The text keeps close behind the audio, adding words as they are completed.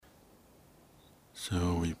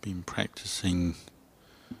So we've been practicing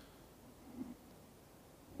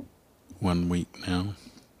 1 week now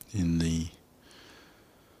in the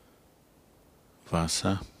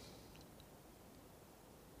Vasa.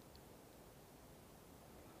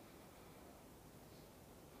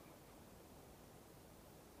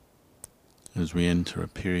 As we enter a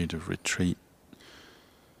period of retreat,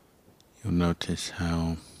 you'll notice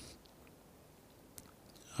how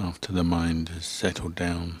after the mind has settled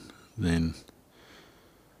down, then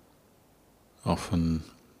often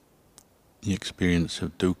the experience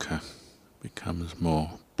of dukkha becomes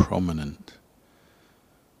more prominent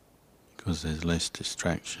because there's less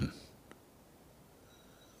distraction,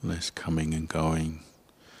 less coming and going,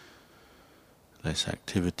 less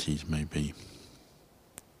activities maybe.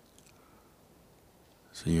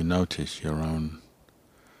 So you notice your own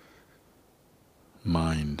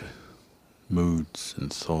mind, moods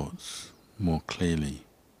and thoughts more clearly.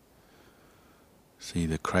 See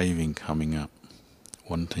the craving coming up,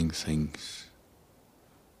 wanting things,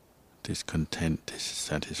 discontent,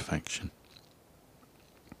 dissatisfaction.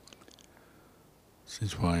 This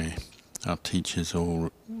is why our teachers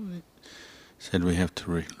all said we have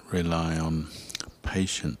to rely on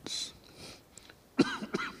patience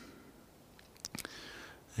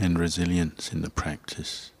and resilience in the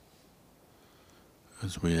practice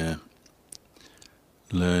as we are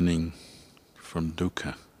learning from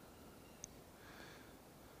dukkha.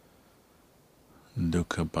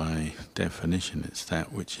 Dukkha, by definition, it's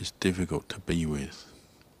that which is difficult to be with.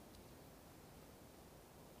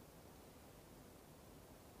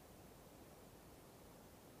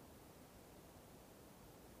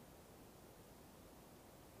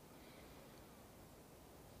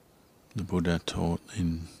 The Buddha taught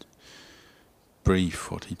in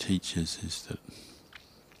brief, what he teaches is that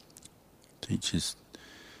teaches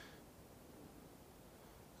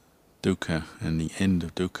dukkha and the end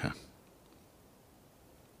of dukkha.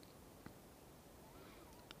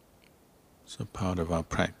 So part of our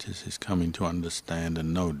practice is coming to understand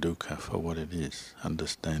and know dukkha for what it is,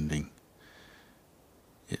 understanding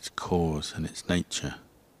its cause and its nature.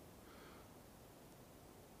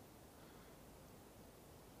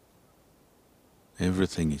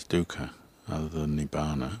 Everything is dukkha other than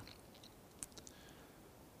nibbana.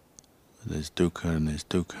 There's dukkha and there's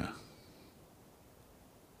dukkha.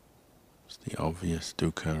 It's the obvious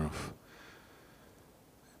dukkha of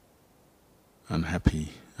unhappy,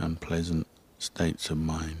 unpleasant states of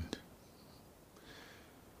mind.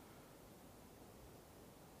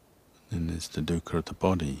 Then there's the dukkha of the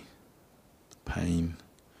body, the pain,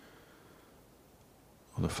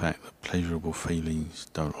 or the fact that pleasurable feelings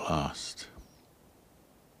don't last.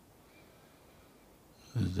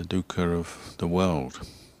 There's the dukkha of the world.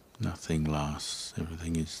 Nothing lasts.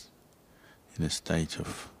 Everything is in a state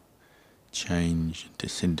of change and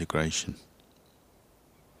disintegration.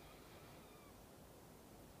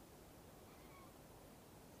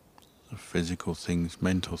 The physical things,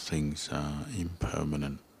 mental things are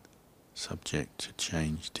impermanent, subject to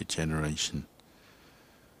change, degeneration.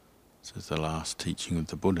 This is the last teaching of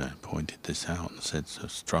the Buddha, pointed this out and said, so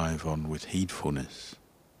strive on with heedfulness,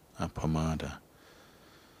 apamada.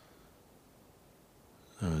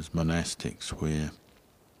 So as monastics, we're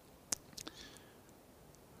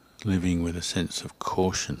living with a sense of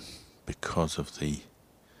caution because of the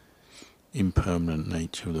impermanent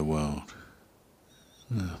nature of the world.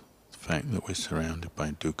 The fact that we're surrounded by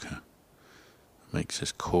dukkha makes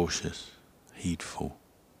us cautious, heedful,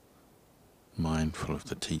 mindful of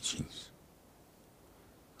the teachings.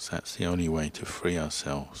 So that's the only way to free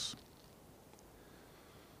ourselves.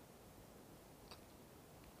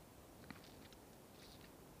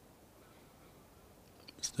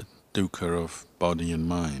 Dukkha of body and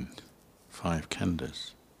mind, 5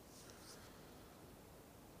 khandhas.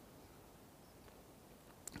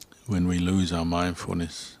 When we lose our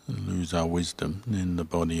mindfulness and lose our wisdom, then the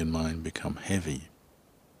body and mind become heavy.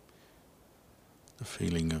 The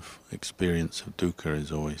feeling of experience of dukkha is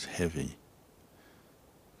always heavy,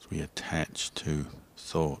 as we attach to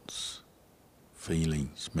thoughts,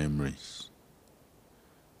 feelings, memories,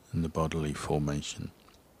 and the bodily formation.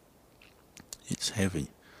 It's heavy.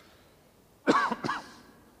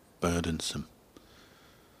 Burdensome.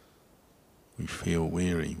 We feel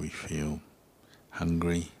weary, we feel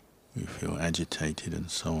hungry, we feel agitated,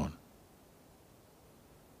 and so on.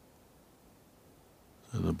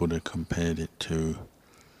 So the Buddha compared it to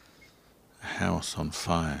a house on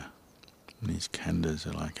fire. These khandhas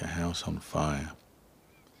are like a house on fire.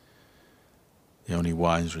 The only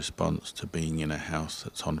wise response to being in a house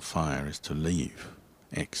that's on fire is to leave,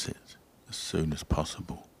 exit, as soon as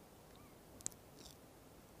possible.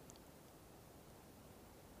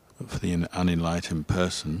 But for the unenlightened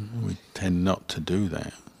person, we tend not to do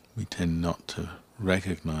that. We tend not to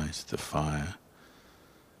recognize the fire.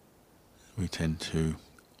 We tend to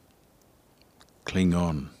cling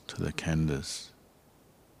on to the khandhas.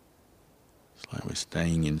 It's like we're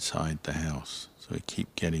staying inside the house, so we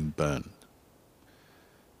keep getting burnt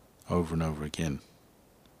over and over again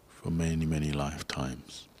for many, many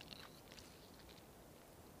lifetimes.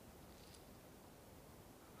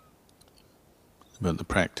 But the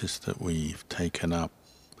practice that we've taken up,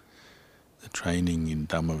 the training in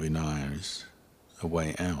Dhamma Vinaya, is a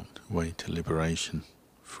way out, a way to liberation,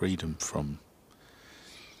 freedom from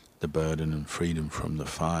the burden and freedom from the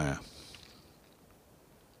fire.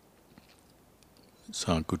 It's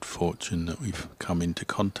our good fortune that we've come into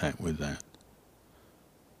contact with that.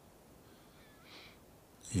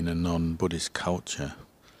 In a non-Buddhist culture,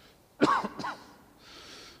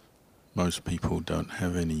 most people don't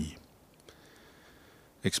have any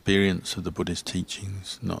experience of the Buddhist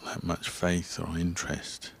teachings, not that much faith or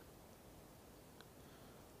interest.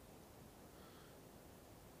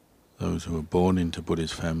 Those who are born into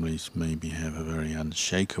Buddhist families maybe have a very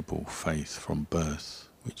unshakable faith from birth,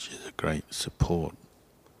 which is a great support.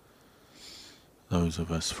 Those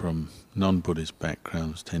of us from non-Buddhist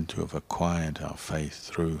backgrounds tend to have acquired our faith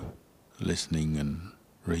through listening and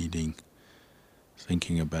reading,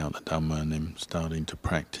 thinking about the Dhamma and then starting to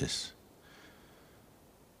practice.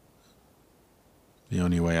 The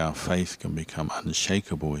only way our faith can become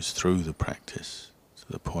unshakable is through the practice, to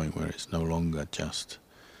the point where it's no longer just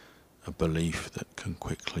a belief that can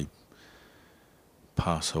quickly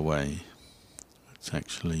pass away. It's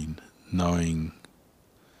actually knowing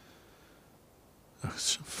a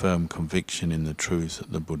firm conviction in the truth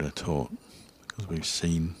that the Buddha taught, because we've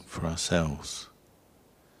seen for ourselves.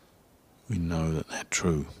 We know that they're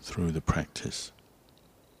true through the practice.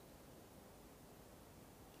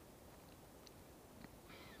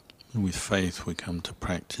 And with faith we come to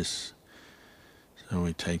practice, so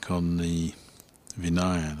we take on the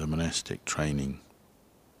Vinaya, the monastic training,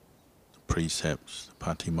 the precepts, the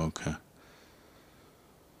Patimokkha.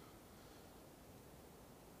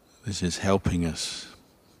 This is helping us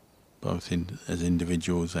both as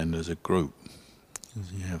individuals and as a group.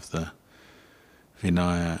 As you have the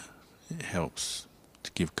Vinaya, it helps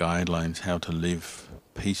to give guidelines how to live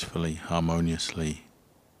peacefully, harmoniously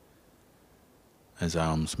as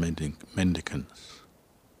alms mendicants.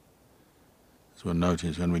 So we'll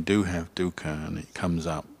notice when we do have dukkha and it comes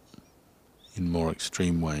up in more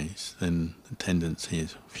extreme ways, then the tendency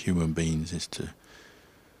of human beings is to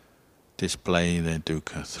display their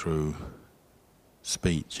dukkha through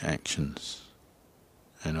speech, actions,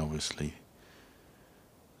 and obviously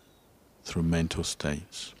through mental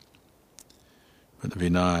states. But the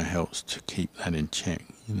Vinaya helps to keep that in check.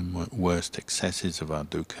 In the worst excesses of our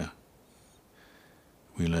dukkha,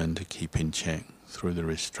 we learn to keep in check through the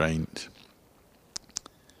restraint,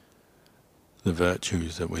 the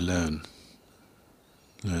virtues that we learn,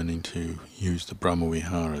 learning to use the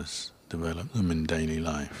Brahmaviharas, develop them in daily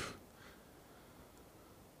life,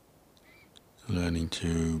 learning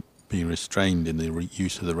to be restrained in the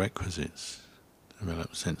use of the requisites,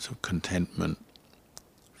 develop a sense of contentment,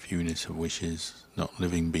 fewness of wishes, not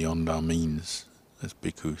living beyond our means as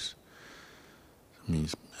bhikkhus. It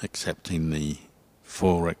means accepting the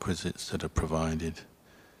 4 requisites that are provided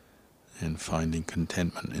and finding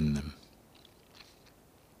contentment in them.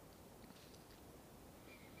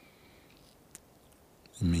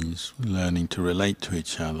 It means learning to relate to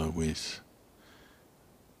each other with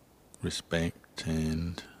respect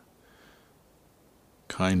and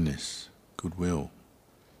kindness, goodwill.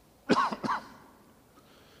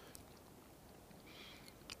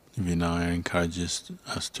 Vinaya encourages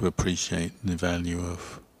us to appreciate the value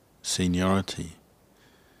of seniority.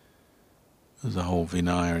 The whole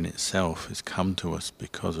Vinaya in itself has come to us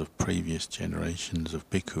because of previous generations of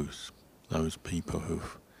bhikkhus, those people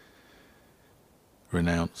who've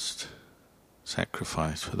renounced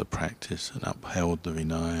sacrifice for the practice and upheld the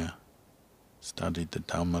Vinaya, studied the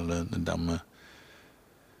Dhamma, learnt the Dhamma,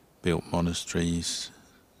 built monasteries,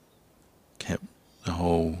 kept the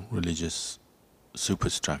whole religious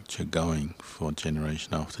superstructure going for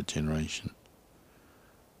generation after generation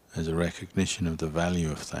as a recognition of the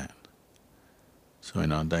value of that. So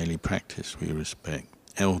in our daily practice we respect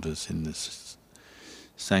elders in the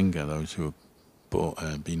Sangha, those who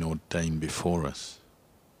have been ordained before us,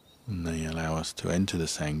 and they allow us to enter the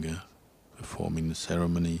Sangha, performing the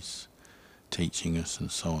ceremonies, teaching us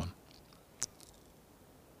and so on.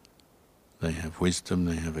 They have wisdom,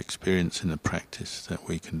 they have experience in the practice that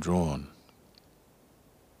we can draw on.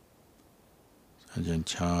 Ajahn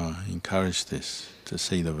Chah encouraged this, to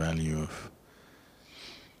see the value of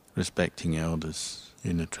respecting elders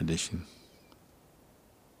in a tradition.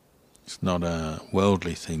 It's not a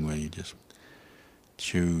worldly thing where you just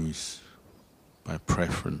choose by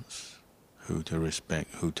preference who to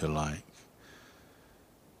respect, who to like.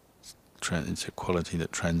 It's a quality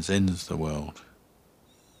that transcends the world.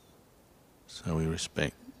 So we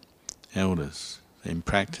respect elders. In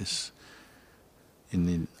practice, in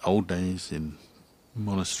the old days, in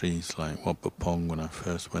monasteries like Wat Pah Pong, when I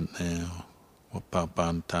first went there, or Wat Pah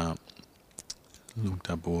Ban Thap, Luang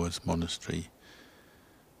Tabor's monastery,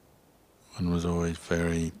 one was always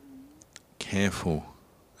very careful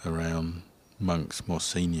around monks more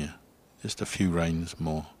senior, just a few reigns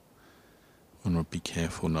more. One would be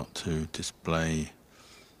careful not to display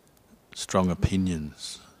strong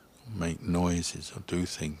opinions, make noises or do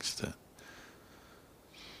things that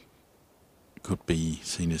could be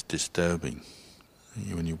seen as disturbing.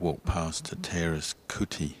 When you walk past a terrace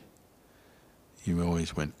kuti, you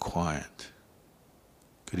always went quiet.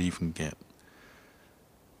 Could even get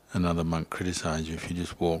another monk criticize you if you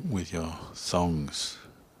just walk with your thongs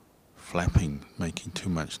flapping, making too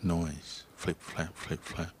much noise. Flip, flap, flip,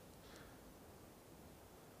 flap.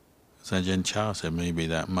 As Ajahn Chah said, maybe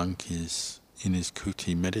that monk is in his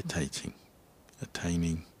kuti meditating,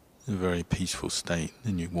 attaining a very peaceful state,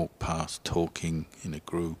 and you walk past talking in a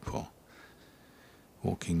group or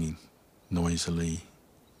walking in noisily,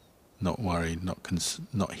 not worried,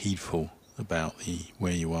 not heedful about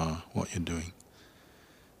where you are, what you're doing.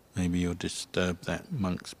 Maybe you'll disturb that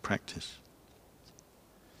monk's practice.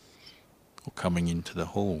 Or coming into the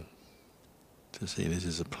hall to see this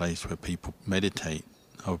is a place where people meditate,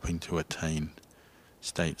 hoping to attain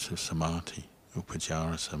states of samadhi,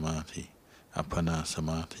 upajjhara samadhi, appana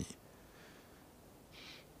samadhi.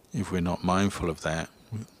 If we're not mindful of that,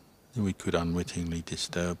 we could unwittingly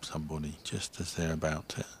disturb somebody just as they're about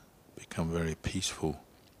to become very peaceful.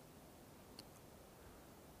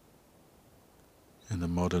 And the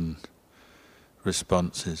modern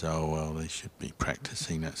response is, oh well, they should be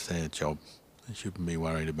practicing, that's their job, they shouldn't be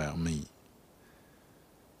worried about me.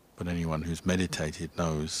 But anyone who's meditated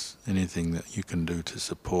knows anything that you can do to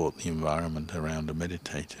support the environment around a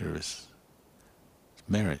meditator is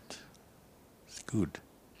merit, it's good.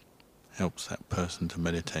 Helps that person to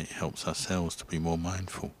meditate, helps ourselves to be more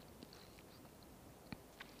mindful.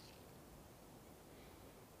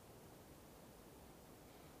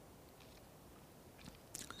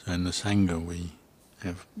 So in the Sangha we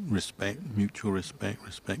have respect, mutual respect,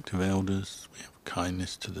 respect of elders, we have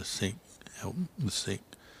kindness to the sick, help the sick.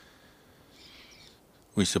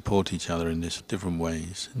 We support each other in these different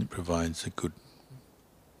ways, and it provides a good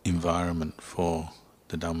environment for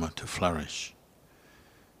the Dhamma to flourish.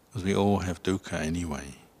 Because we all have dukkha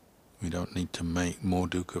anyway. We don't need to make more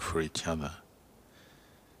dukkha for each other.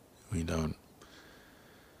 We don't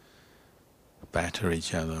batter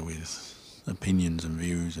each other with opinions and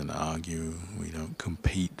views and argue. We don't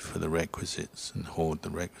compete for the requisites and hoard the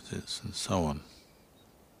requisites and so on.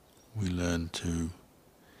 We learn to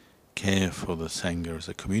care for the Sangha as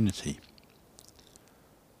a community.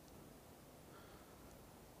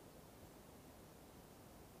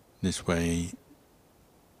 This way,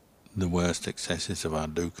 the worst excesses of our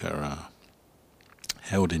dukkha are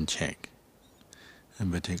held in check, and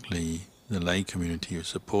particularly the lay community who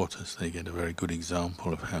support us, they get a very good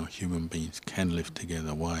example of how human beings can live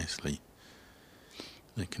together wisely.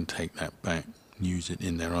 They can take that back, use it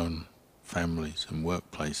in their own families and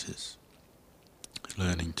workplaces,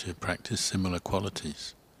 learning to practice similar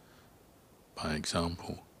qualities by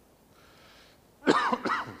example.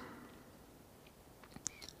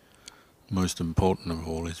 Most important of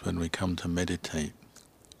all is when we come to meditate.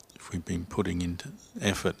 If we've been putting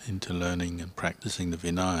effort into learning and practicing the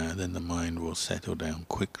Vinaya, then the mind will settle down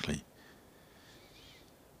quickly.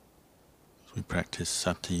 As we practice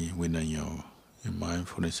Sati Vinayo, and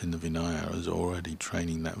mindfulness in the Vinaya is already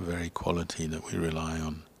training that very quality that we rely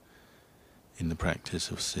on in the practice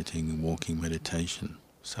of sitting and walking meditation,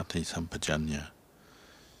 Sati Sampajanya,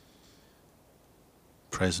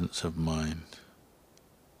 presence of mind,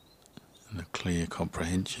 and a clear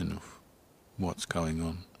comprehension of what's going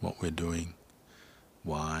on, what we're doing,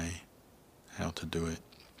 why, how to do it.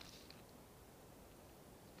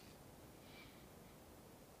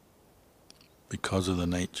 Because of the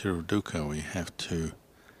nature of dukkha, we have to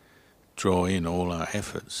draw in all our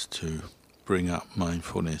efforts to bring up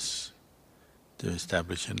mindfulness, to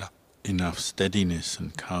establish enough steadiness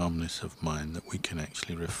and calmness of mind that we can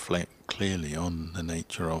actually reflect clearly on the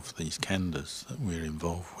nature of these khandhas that we're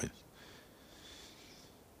involved with.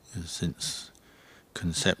 And since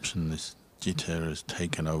conception, this jitta has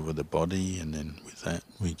taken over the body, and then with that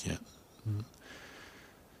we get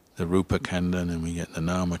the rupa khandha, and then we get the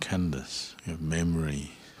nama khandhas. We have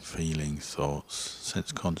memory, feelings, thoughts,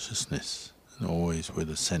 sense consciousness, and always with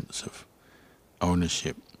a sense of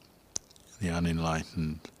ownership. The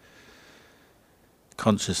unenlightened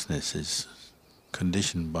consciousness is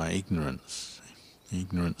conditioned by ignorance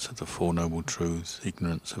of the Four Noble Truths,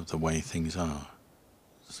 ignorance of the way things are.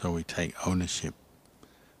 So we take ownership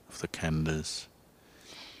of the khandhas.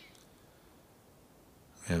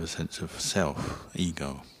 We have a sense of self,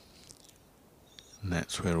 ego. And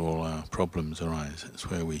that's where all our problems arise. That's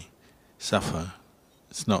where we suffer.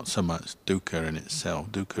 It's not so much dukkha in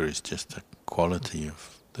itself. Dukkha is just a quality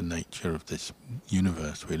of the nature of this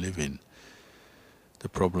universe we live in. The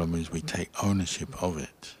problem is we take ownership of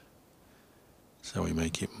it. So we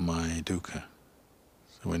make it my dukkha.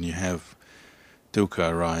 So when you have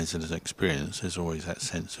dukkha arise as an experience, there's always that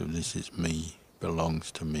sense of this is me,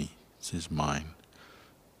 belongs to me, this is mine.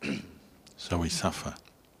 So we suffer.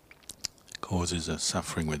 It causes us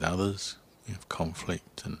suffering with others. We have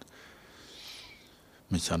conflict and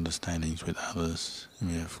misunderstandings with others. And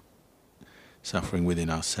we have suffering within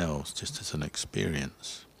ourselves just as an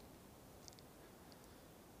experience.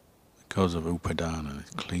 Because of upadana,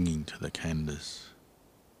 clinging to the khandhas,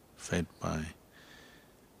 fed by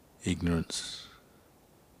ignorance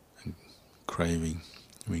and craving,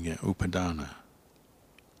 we get upadana.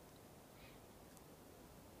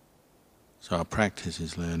 So our practice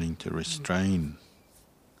is learning to restrain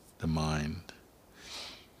the mind,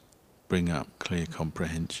 bring up clear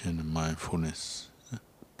comprehension and mindfulness,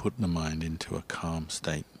 put the mind into a calm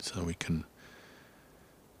state so we can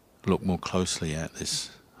look more closely at this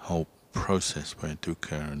whole process where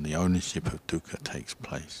dukkha and the ownership of dukkha takes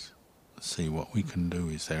place. See what we can do.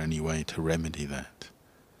 Is there any way to remedy that?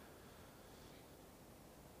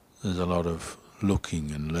 There's a lot of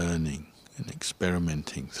looking and learning and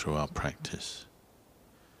experimenting through our practice.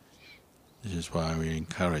 This is why we're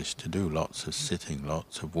encouraged to do lots of sitting,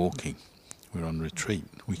 lots of walking. We're on retreat.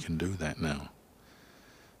 We can do that now.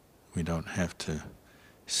 We don't have to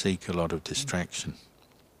seek a lot of distraction.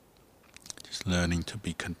 Just learning to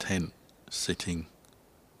be content sitting,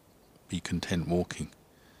 be content walking.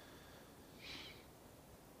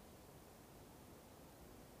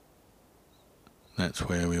 That's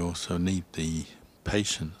where we also need the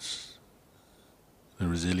patience, the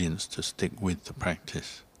resilience to stick with the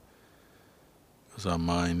practice. Because our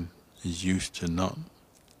mind is used to not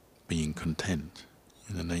being content.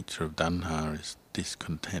 And the nature of danha is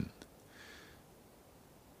discontent.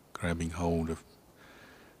 Grabbing hold of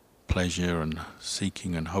pleasure and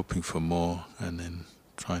seeking and hoping for more, and then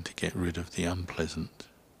trying to get rid of the unpleasant.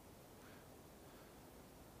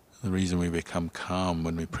 The reason we become calm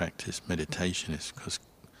when we practice meditation is because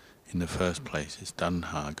in the first place its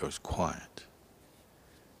danha goes quiet.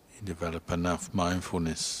 You develop enough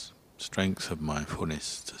mindfulness, strength of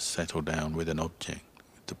mindfulness to settle down with an object,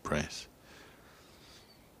 with the breath,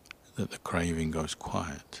 that the craving goes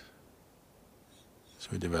quiet. So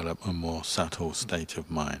we develop a more subtle state of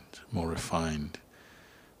mind, more refined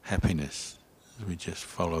happiness, as we just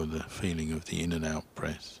follow the feeling of the in and out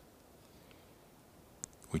breath.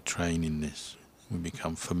 We train in this, we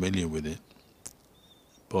become familiar with it.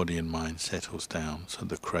 Body and mind settles down, so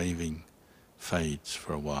the craving fades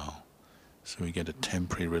for a while. So we get a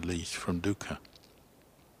temporary release from dukkha.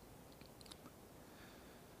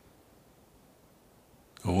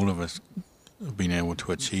 All of us have been able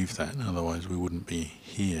to achieve that, otherwise we wouldn't be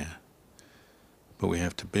here. But we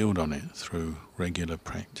have to build on it through regular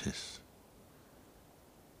practice.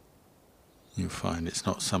 You find it's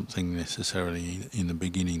not something necessarily in the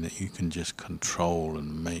beginning that you can just control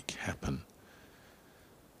and make happen.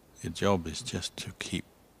 Your job is just to keep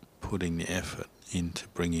putting the effort into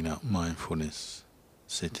bringing up mindfulness,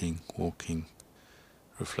 sitting, walking,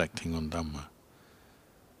 reflecting on Dhamma.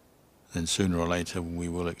 Then sooner or later we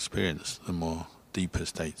will experience the more deeper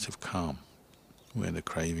states of calm, where the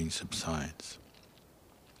craving subsides.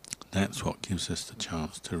 That's what gives us the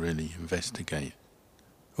chance to really investigate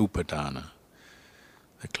upadana,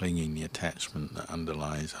 the clinging, the attachment that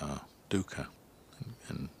underlies our dukkha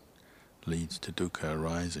and leads to dukkha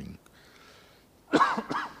arising.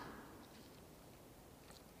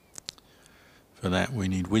 For that we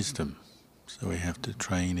need wisdom, so we have to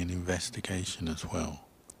train in investigation as well.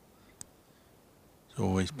 There's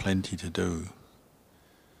always plenty to do.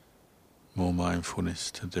 More mindfulness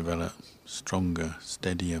to develop, stronger,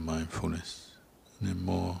 steadier mindfulness, and then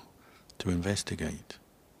more to investigate.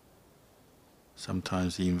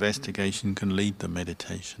 Sometimes the investigation can lead the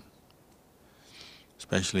meditation.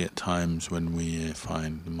 especially at times when we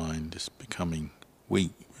find the mind is becoming weak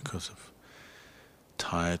because of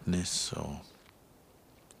tiredness or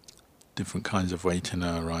different kinds of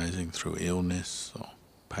vedana arising through illness or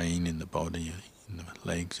pain in the body, in the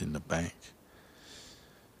legs, in the back.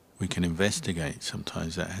 We can investigate.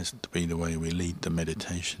 Sometimes that has to be the way we lead the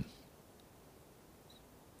meditation.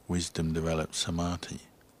 Wisdom develops samadhi.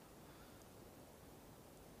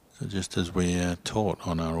 So just as we are taught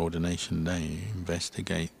on our ordination day,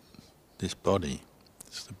 investigate this body.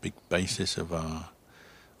 It's the big basis of our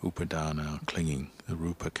upadana, our clinging, the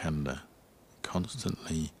rupa khandha.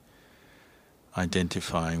 Constantly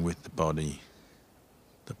identifying with the body,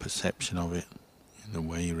 the perception of it, in the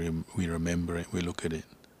way we remember it, we look at it,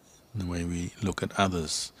 in the way we look at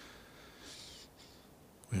others.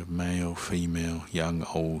 We have male, female, young,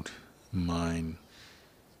 old, mine,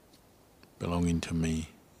 belonging to me,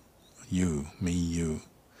 you, me, you.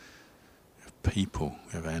 We have people,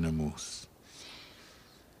 we have animals.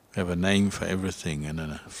 We have a name for everything and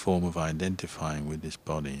a form of identifying with this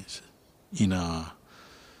body. It's in our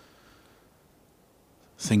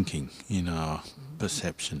thinking, in our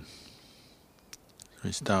perception. So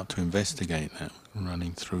we start to investigate that,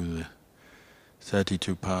 running through the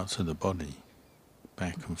 32 parts of the body,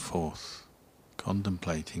 back and forth,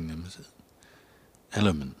 contemplating them as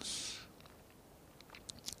elements.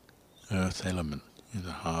 Earth element is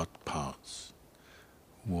the hard parts,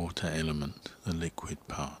 water element, the liquid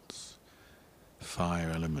parts,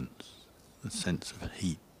 fire element, the sense of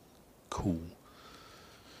heat, cool,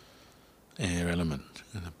 air element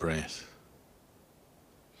and the breath.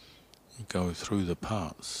 You go through the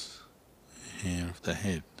parts, hair of the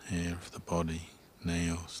head, hair of the body,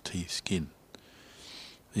 nails, teeth, skin.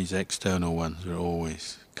 These external ones are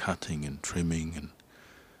always cutting and trimming, and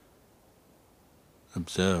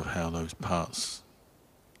observe how those parts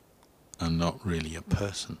are not really a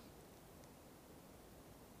person.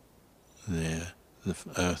 They're the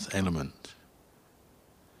earth element,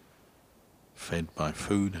 fed by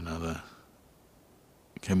food and other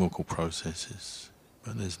chemical processes,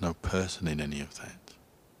 but there's no person in any of that.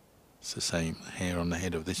 It's the same hair on the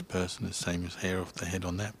head of this person, the same as hair of the head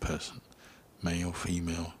on that person, male,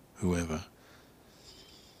 female, whoever.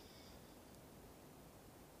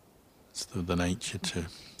 It's the nature to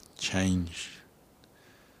change.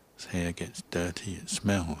 As hair gets dirty, it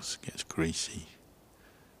smells, gets greasy,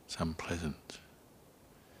 it's unpleasant,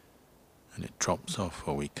 and it drops off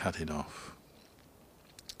or we cut it off.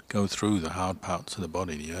 Go through the hard parts of the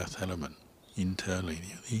body, the earth element, internally,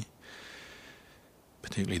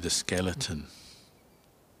 particularly the skeleton.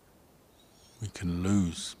 We can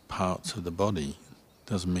lose parts of the body.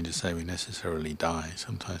 Doesn't mean to say we necessarily die.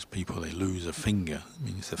 Sometimes people, they lose a finger. It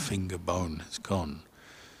means the finger bone has gone.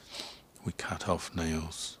 We cut off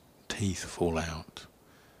nails, teeth fall out.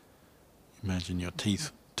 Imagine your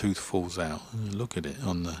tooth falls out. Look at it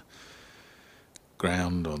on the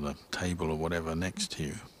ground or the table or whatever next to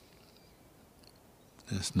you.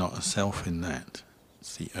 There's not a self in that.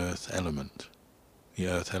 It's the earth element. The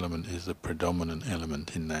earth element is the predominant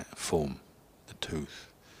element in that form, the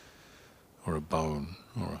tooth, or a bone,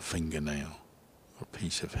 or a fingernail, or a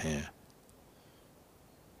piece of hair.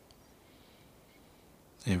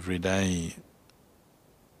 Every day,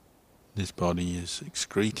 this body is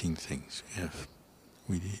excreting things.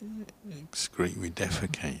 We excrete, we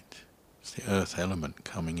defecate. It's the earth element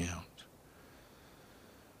coming out.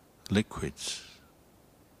 Liquids,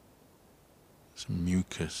 some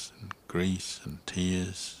mucus and grease and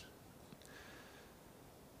tears.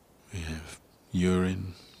 We have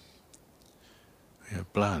urine. We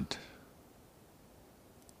have blood.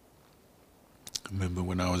 I remember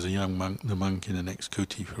when I was a young monk, the monk in the next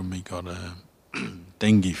kuti from me got a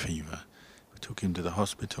dengue fever. We took him to the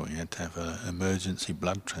hospital. He had to have an emergency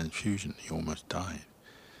blood transfusion. He almost died.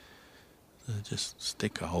 So just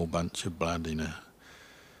stick a whole bunch of blood in a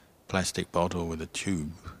plastic bottle with a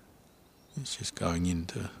tube. It's just going in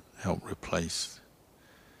to help replace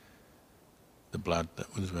the blood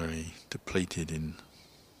that was very depleted in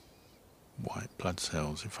white blood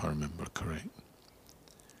cells, if I remember correct.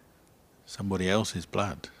 Somebody else's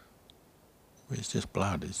blood. It's just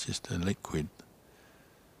blood, it's just a liquid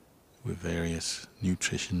with various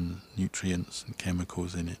nutrients and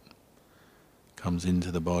chemicals in it. Comes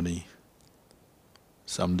into the body.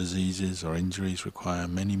 Some diseases or injuries require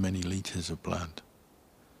many, many litres of blood.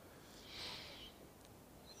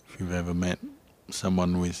 If you've ever met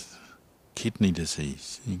someone with kidney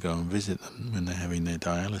disease, you go and visit them when they're having their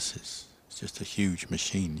dialysis. It's just a huge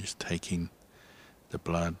machine, just taking the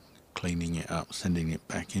blood, cleaning it up, sending it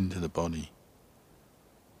back into the body.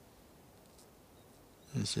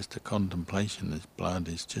 It's just a contemplation. This blood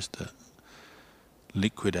is just a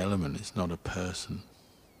liquid element. It's not a person.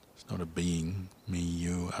 It's not a being. Me,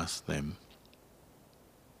 you, us, them.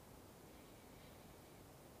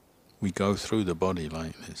 We go through the body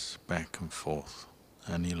like this, back and forth.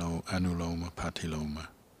 Anuloma, patiloma.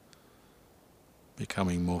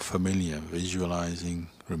 Becoming more familiar, visualizing,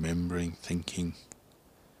 remembering, thinking.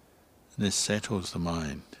 And this settles the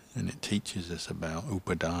mind, and it teaches us about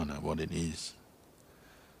upadana, what it is,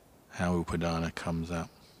 how upadana comes up,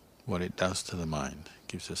 what it does to the mind.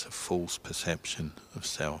 It gives us a false perception of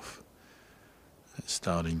self. It's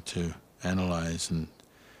starting to analyze and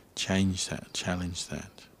change that, challenge that.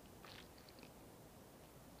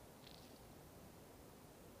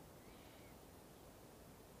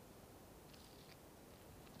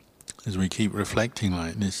 As we keep reflecting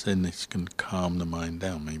like this, then this can calm the mind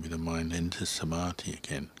down. Maybe the mind enters samadhi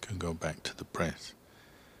again, can go back to the breath.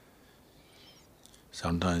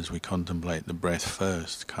 Sometimes we contemplate the breath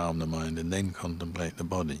first, calm the mind, and then contemplate the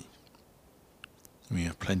body. We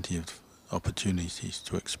have plenty of opportunities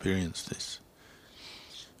to experience this.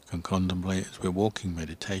 We can contemplate as we're walking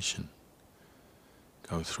meditation,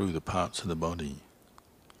 go through the parts of the body,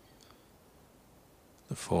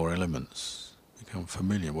 the four elements. Become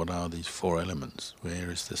familiar. What are these four elements? Where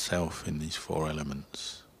is the self in these four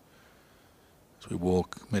elements? As we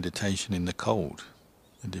walk meditation in the cold,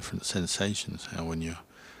 the different sensations, how when you're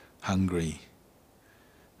hungry,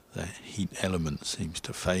 the heat element seems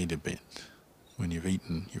to fade a bit. When you've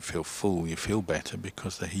eaten, you feel full, you feel better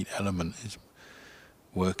because the heat element is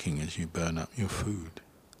working as you burn up your food.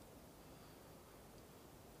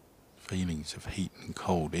 Feelings of heat and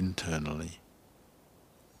cold internally.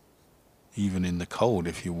 Even in the cold,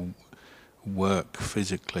 if you work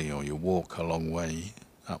physically or you walk a long way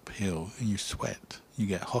uphill and you sweat, you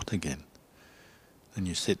get hot again. Then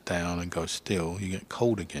you sit down and go still, you get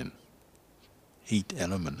cold again. Heat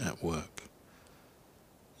element at work.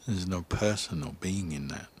 There's no person or being in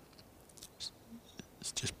that.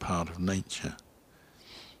 It's just part of nature.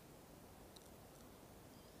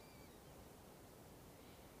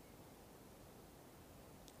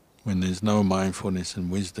 When there's no mindfulness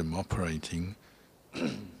and wisdom operating,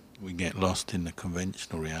 we get lost in the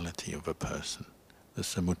conventional reality of a person, the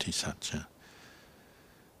samutisatcha.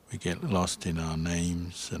 We get lost in our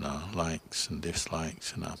names and our likes and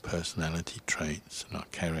dislikes and our personality traits and our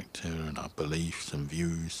character and our beliefs and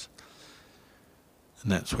views.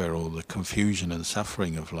 And that's where all the confusion and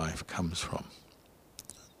suffering of life comes from.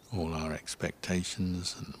 All our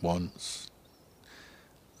expectations and wants,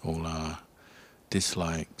 all our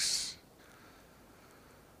dislikes,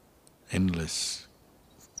 endless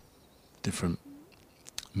different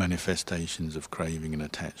manifestations of craving and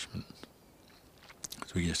attachment.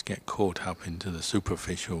 So we just get caught up into the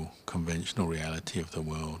superficial, conventional reality of the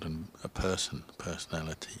world and a person,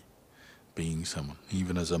 personality, being someone.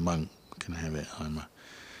 Even as a monk can have it. I'm a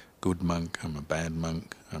good monk, I'm a bad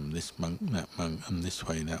monk, I'm this monk, that monk, I'm this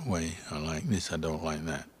way, that way, I like this, I don't like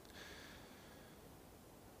that.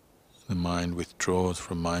 The mind withdraws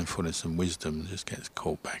from mindfulness and wisdom, just gets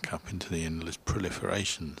caught back up into the endless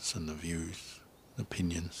proliferations and the views,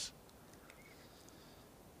 opinions.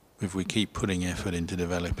 If we keep putting effort into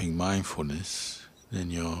developing mindfulness,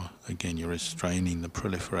 then you're restraining the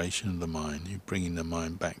proliferation of the mind. You're bringing the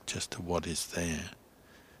mind back just to what is there,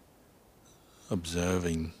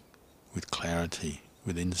 observing with clarity,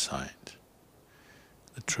 with insight,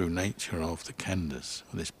 the true nature of the khandhas,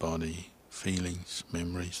 of this body, feelings,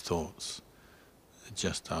 memories, thoughts. They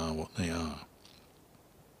just are what they are.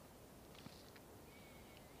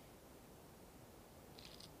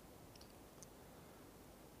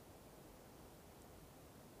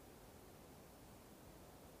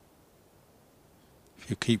 If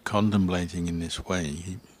you keep contemplating in this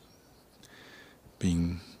way,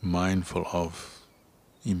 being mindful of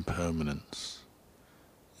impermanence,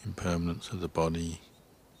 impermanence of the body,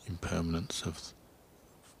 impermanence of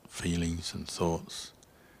feelings and thoughts,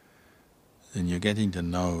 then you're getting to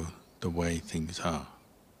know the way things are.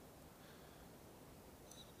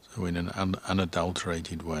 So in an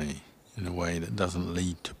unadulterated way, in a way that doesn't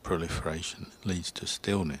lead to proliferation, leads to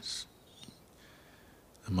stillness.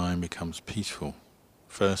 The mind becomes peaceful,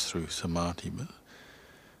 first through samadhi, but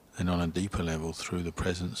then on a deeper level through the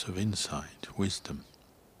presence of insight, wisdom.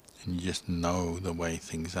 And you just know the way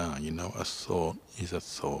things are. You know a thought is a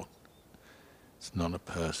thought. It's not a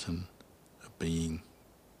person, a being,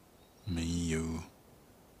 me, you,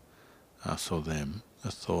 us or them. A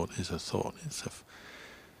thought is a thought. It's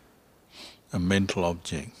a mental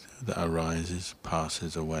object that arises,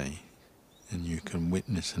 passes away. And you can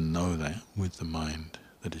witness and know that with the mind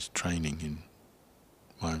that is training in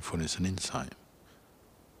mindfulness and insight.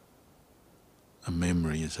 A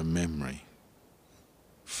memory is a memory.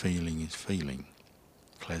 Feeling is feeling.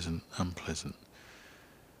 Pleasant, unpleasant.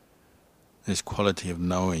 This quality of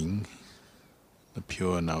knowing, the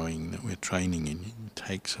pure knowing that we're training in,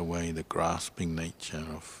 takes away the grasping nature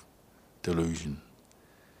of delusion.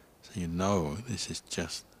 So you know this is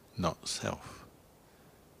just not self.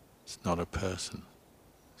 It's not a person.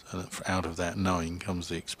 So that out of that knowing comes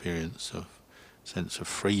the experience of sense of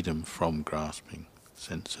freedom from grasping,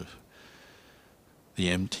 sense of the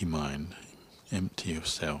empty mind, empty of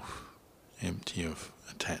self, empty of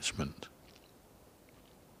attachment.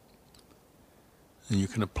 And you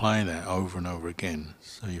can apply that over and over again.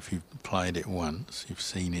 So if you've applied it once, you've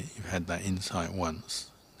seen it, you've had that insight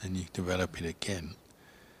once, then you develop it again.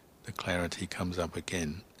 The clarity comes up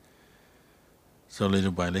again. So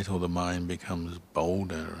little by little the mind becomes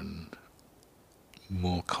bolder and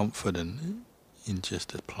more confident in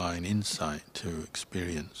just applying insight to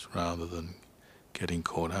experience rather than getting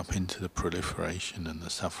caught up into the proliferation and the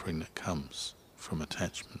suffering that comes from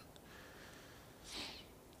attachment.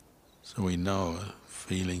 So we know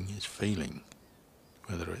feeling is feeling,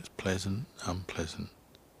 whether it's pleasant, unpleasant,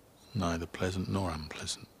 neither pleasant nor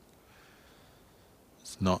unpleasant.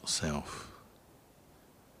 It's not self.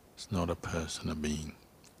 It's not a person, a being.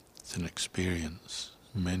 It's an experience,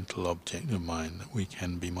 a mental object of mind that we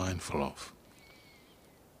can be mindful of.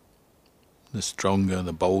 The stronger,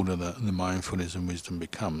 the bolder the mindfulness and wisdom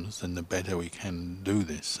becomes, then the better we can do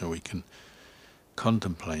this, so we can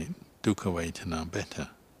contemplate dukkha vedana better.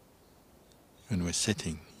 When we're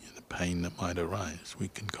sitting, the pain that might arise, we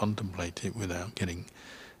can contemplate it without getting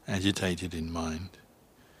agitated in mind.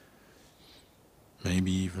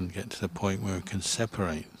 Maybe even get to the point where we can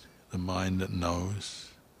separate the mind that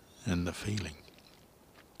knows and the feeling.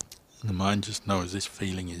 And the mind just knows this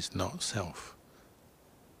feeling is not self.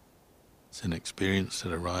 It's an experience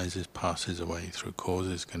that arises, passes away through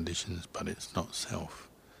causes, conditions, but it's not self.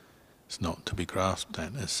 It's not to be grasped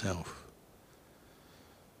at as self.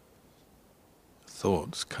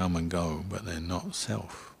 Thoughts come and go, but they're not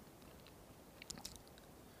self.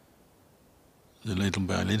 Little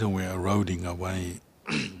by little we're eroding away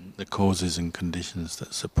the causes and conditions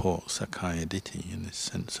that support sakkaya ditthi, in this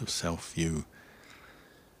sense of self-view,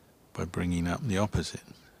 by bringing up the opposite,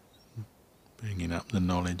 bringing up the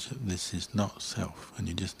knowledge that this is not self, and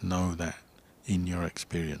you just know that in your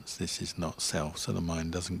experience this is not self, so the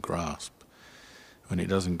mind doesn't grasp. When it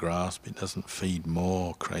doesn't grasp, it doesn't feed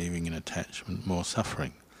more craving and attachment, more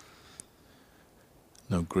suffering.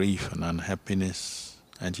 No grief and unhappiness,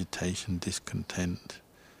 agitation, discontent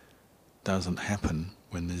doesn't happen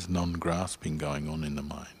when there's non-grasping going on in the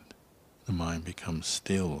mind. The mind becomes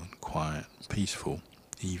still and quiet and peaceful,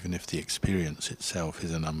 even if the experience itself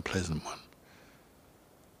is an unpleasant one.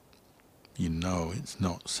 You know it's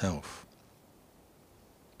not self.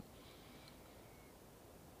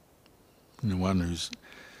 And the one who's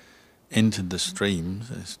entered the streams,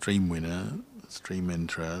 a stream winner, stream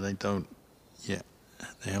enterer,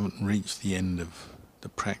 they haven't reached the end of the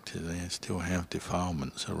practice. They still have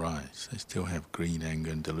defilements arise. They still have greed, anger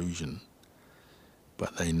and delusion.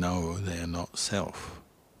 But they know they are not self.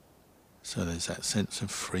 So there's that sense of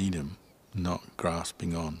freedom, not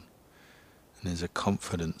grasping on. And there's a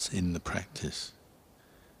confidence in the practice.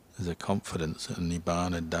 There's a confidence that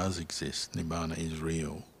Nibbana does exist. Nibbana is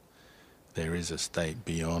real. There is a state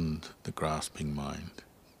beyond the grasping mind,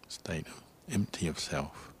 a state empty of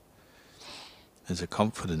self. There's a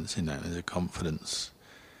confidence in that. There's a confidence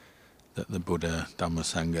that the Buddha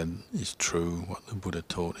Dhammasanga is true, what the Buddha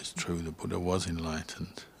taught is true, the Buddha was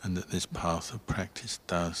enlightened, and that this path of practice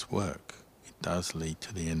does work. It does lead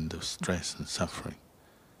to the end of stress and suffering.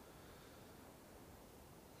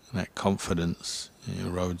 And that confidence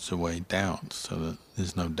erodes away doubt, so that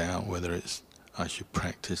there's no doubt whether I should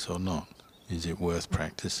practice or not. Is it worth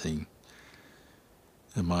practicing?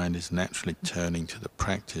 The mind is naturally turning to the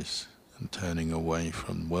practice and turning away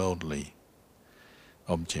from worldly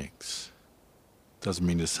objects. Doesn't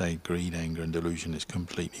mean to say greed, anger and delusion is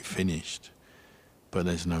completely finished, but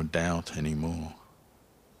there's no doubt anymore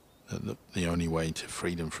that the only way to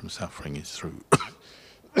freedom from suffering is through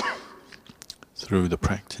through the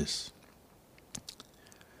practice.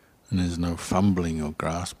 And there's no fumbling or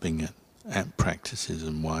grasping at practices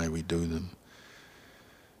and why we do them.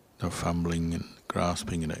 No fumbling and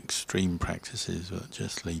grasping at extreme practices that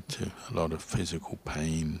just lead to a lot of physical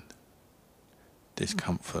pain,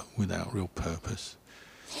 discomfort without real purpose.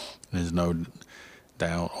 There's no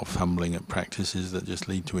doubt or fumbling at practices that just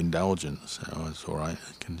lead to indulgence. Oh, it's all right,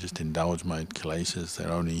 I can just indulge my kilesas.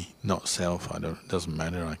 They're only not self. It doesn't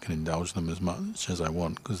matter. I can indulge them as much as I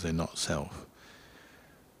want because they're not self.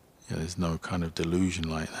 There's no kind of delusion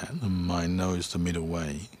like that. The mind knows the middle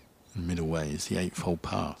way. The middle way is the Eightfold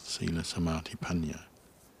Path, Sila, Samadhi, Panya.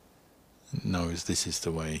 It knows this is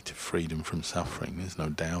the way to freedom from suffering. There's no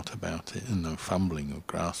doubt about it, and no fumbling or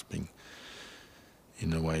grasping in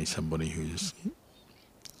the way somebody who's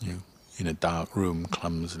in a dark room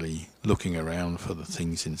clumsily looking around for the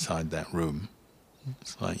things inside that room.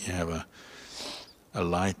 It's like you have a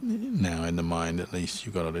light now in the mind. At least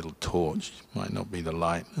you've got a little torch. It might not be the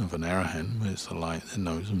light of an arahant, but it's the light that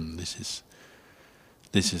knows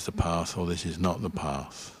this is the path or this is not the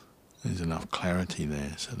path. There's enough clarity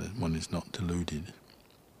there so that one is not deluded.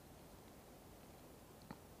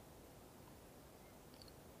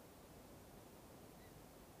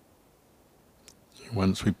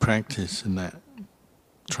 Once we practice and that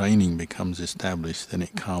training becomes established, then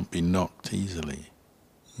it can't be knocked easily.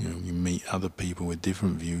 You meet other people with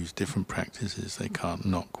different views, different practices. They can't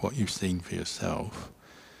knock what you've seen for yourself.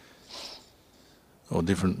 Or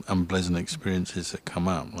different unpleasant experiences that come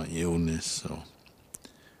up, like illness or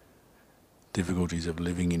difficulties of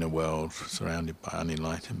living in a world surrounded by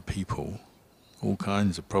unenlightened people. All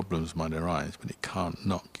kinds of problems might arise, but it can't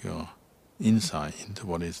knock your insight into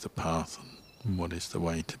what is the path and what is the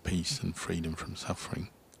way to peace and freedom from suffering.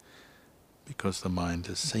 Because the mind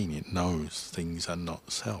has seen it, knows things are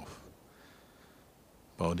not self.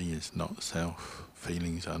 Body is not self,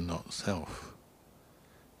 feelings are not self.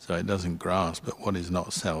 So it doesn't grasp at what is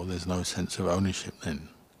not self. There's no sense of ownership then.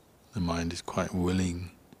 The mind is quite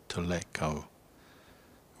willing to let go,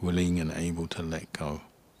 willing and able to let go.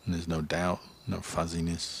 And there's no doubt, no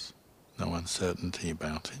fuzziness, no uncertainty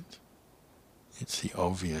about it. It's the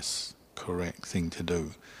obvious, correct thing to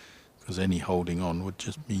do, because any holding on would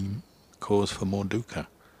just be cause for more dukkha.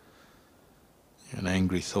 An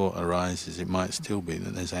angry thought arises, it might still be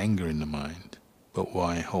that there's anger in the mind, but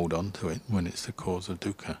why hold on to it when it's the cause of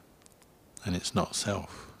dukkha? And it's not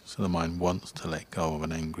self. So the mind wants to let go of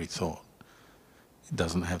an angry thought. It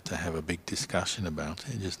doesn't have to have a big discussion about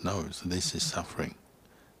it, it just knows that this is suffering.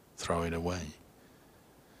 Throw it away.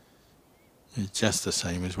 It's just the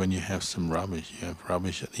same as when you have some rubbish. You have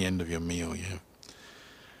rubbish at the end of your meal, you have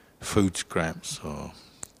food scraps or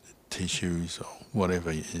tissues or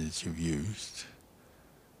whatever it is you've used,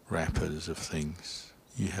 wrappers of things.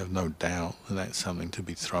 You have no doubt that that's something to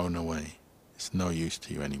be thrown away. It's no use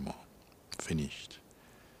to you anymore. Finished.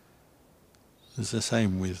 It's the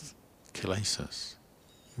same with kilesas.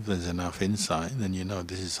 If there's enough insight, then you know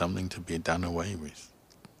this is something to be done away with,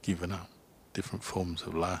 given up. Different forms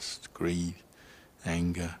of lust, greed,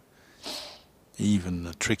 anger, even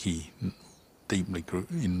the tricky, deeply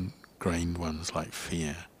ingrained ones like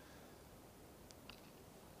fear.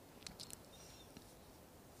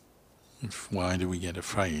 Why do we get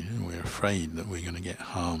afraid? We're afraid that we're going to get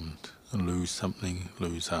harmed and lose something,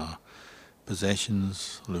 lose our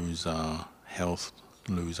possessions, lose our health,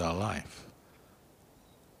 lose our life.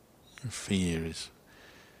 Fear is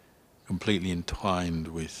completely entwined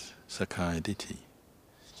with Sakkaya Ditthi.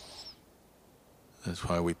 That's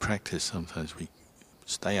why we practice. Sometimes we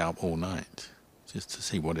stay up all night just to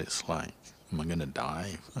see what it's like. Am I going to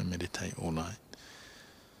die if I meditate all night?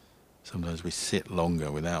 Sometimes we sit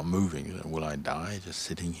longer without moving. Will I die just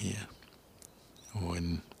sitting here? Or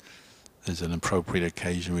when there's an appropriate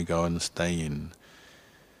occasion, we go and stay in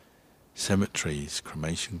cemeteries,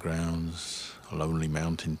 cremation grounds, lonely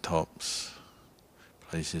mountain tops,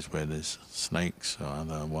 places where there's snakes or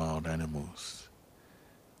other wild animals.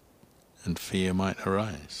 And fear might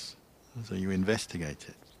arise. So you investigate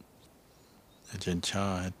it. Ajahn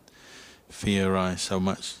Chah had fear arise so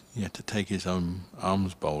much he had to take his own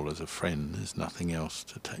alms bowl as a friend. There's nothing else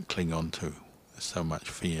to cling on to. There's so much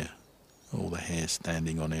fear. All the hair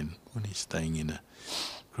standing on end when he's staying in a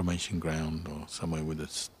cremation ground or somewhere with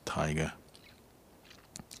a tiger.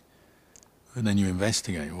 And then you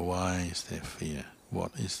investigate, well, why is there fear?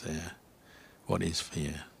 What is there? What is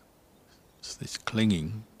fear? It's this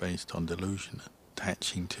clinging based on delusion,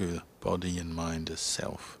 attaching to body and mind as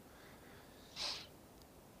self.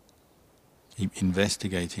 Keep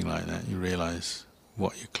investigating like that, you realize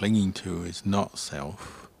what you're clinging to is not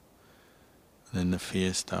self, and then the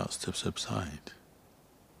fear starts to subside.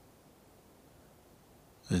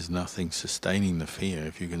 There's nothing sustaining the fear.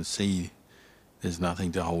 If you can see there's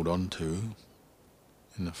nothing to hold on to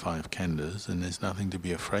in the 5 khandhas, then there's nothing to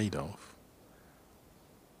be afraid of.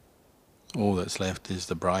 All that's left is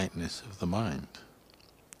the brightness of the mind.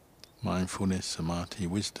 Mindfulness, samadhi,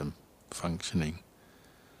 wisdom, functioning.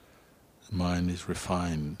 The mind is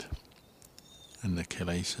refined, and the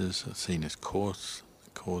kilesas are seen as cause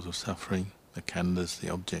of suffering. The khandhas, the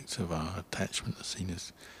objects of our attachment, are seen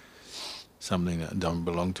as something that don't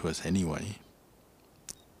belong to us anyway.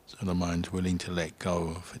 So the mind's willing to let go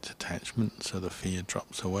of its attachment, so the fear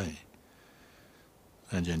drops away.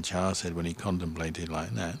 Ajahn Chah said when he contemplated like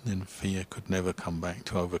that, then fear could never come back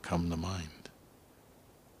to overcome the mind.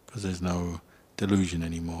 Because there's no delusion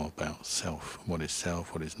anymore about self, what is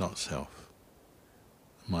not self.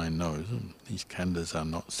 The mind knows these khandhas are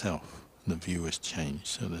not self. The view has changed,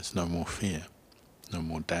 so there's no more fear, no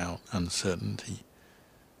more doubt, uncertainty.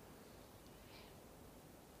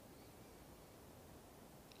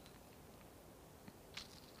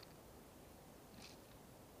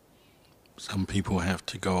 Some people have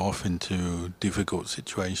to go off into difficult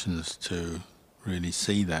situations to really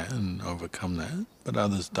see that and overcome that, but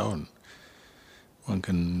others don't. One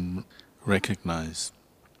can recognize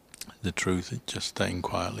the truth just staying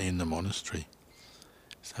quietly in the monastery.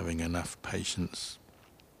 It's having enough patience.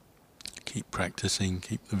 Keep practicing,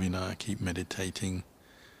 keep the Vinaya, keep meditating.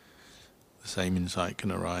 The same insight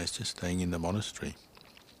can arise just staying in the monastery.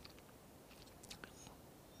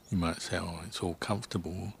 You might say, oh, it's all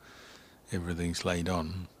comfortable, everything's laid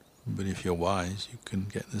on. But if you're wise, you can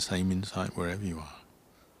get the same insight wherever you are.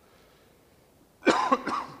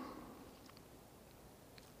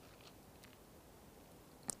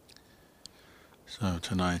 So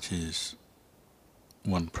tonight is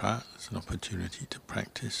one prat, it's an opportunity to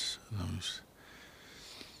practice. Those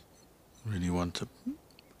who really want to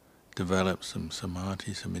develop some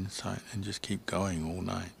samadhi, some insight, and just keep going all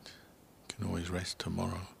night. You can always rest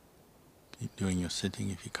tomorrow. Keep doing your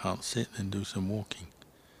sitting. If you can't sit, then do some walking.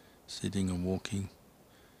 Sitting and walking.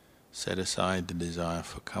 Set aside the desire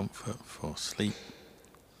for comfort, for sleep.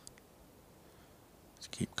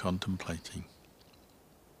 Just keep contemplating.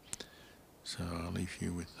 So I'll leave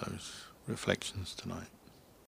you with those reflections tonight.